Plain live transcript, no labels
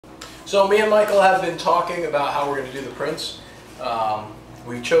So me and Michael have been talking about how we're going to do the prints.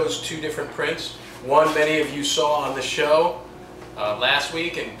 We chose two different prints. One many of you saw on the show last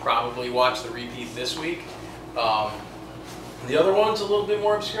week and probably watched the repeat this week. The other one's a little bit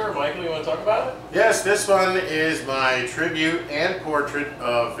more obscure. Michael, you want to talk about it? Yes, this one is my tribute and portrait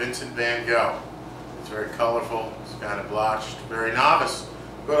of Vincent van Gogh. It's very colorful, it's kind of blotched, very novice,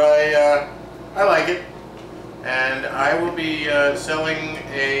 but I like it. And I will be selling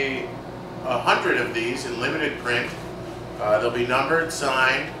 100 of these in limited print. They'll be numbered,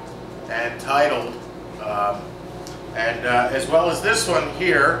 signed, and titled. As well as this one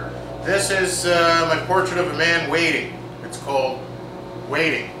here, this is my portrait of a man waiting. It's called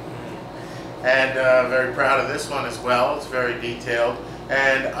Waiting. And very proud of this one as well. It's very detailed.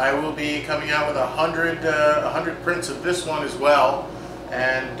 And I will be coming out with 100 prints of this one as well.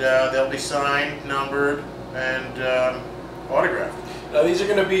 And they'll be signed, numbered, and autographed. Now these are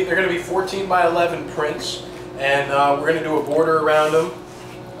going to be 14 by 11 prints, and we're going to do a border around them.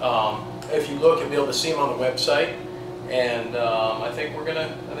 If you look, you'll be able to see them on the website, and I think we're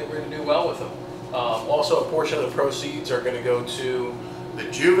gonna do well with them. Also, a portion of the proceeds are going to go to the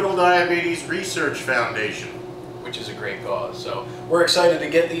Juvenile Diabetes Research Foundation, which is a great cause. So we're excited to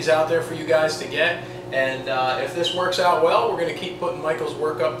get these out there for you guys to get, and if this works out well, we're going to keep putting Michael's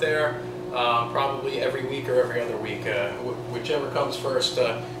work up there. Probably every week or every other week, whichever comes first.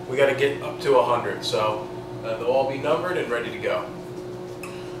 We got to get up to 100, so they'll all be numbered and ready to go.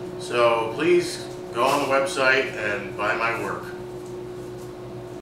 So please go on the website and buy my work.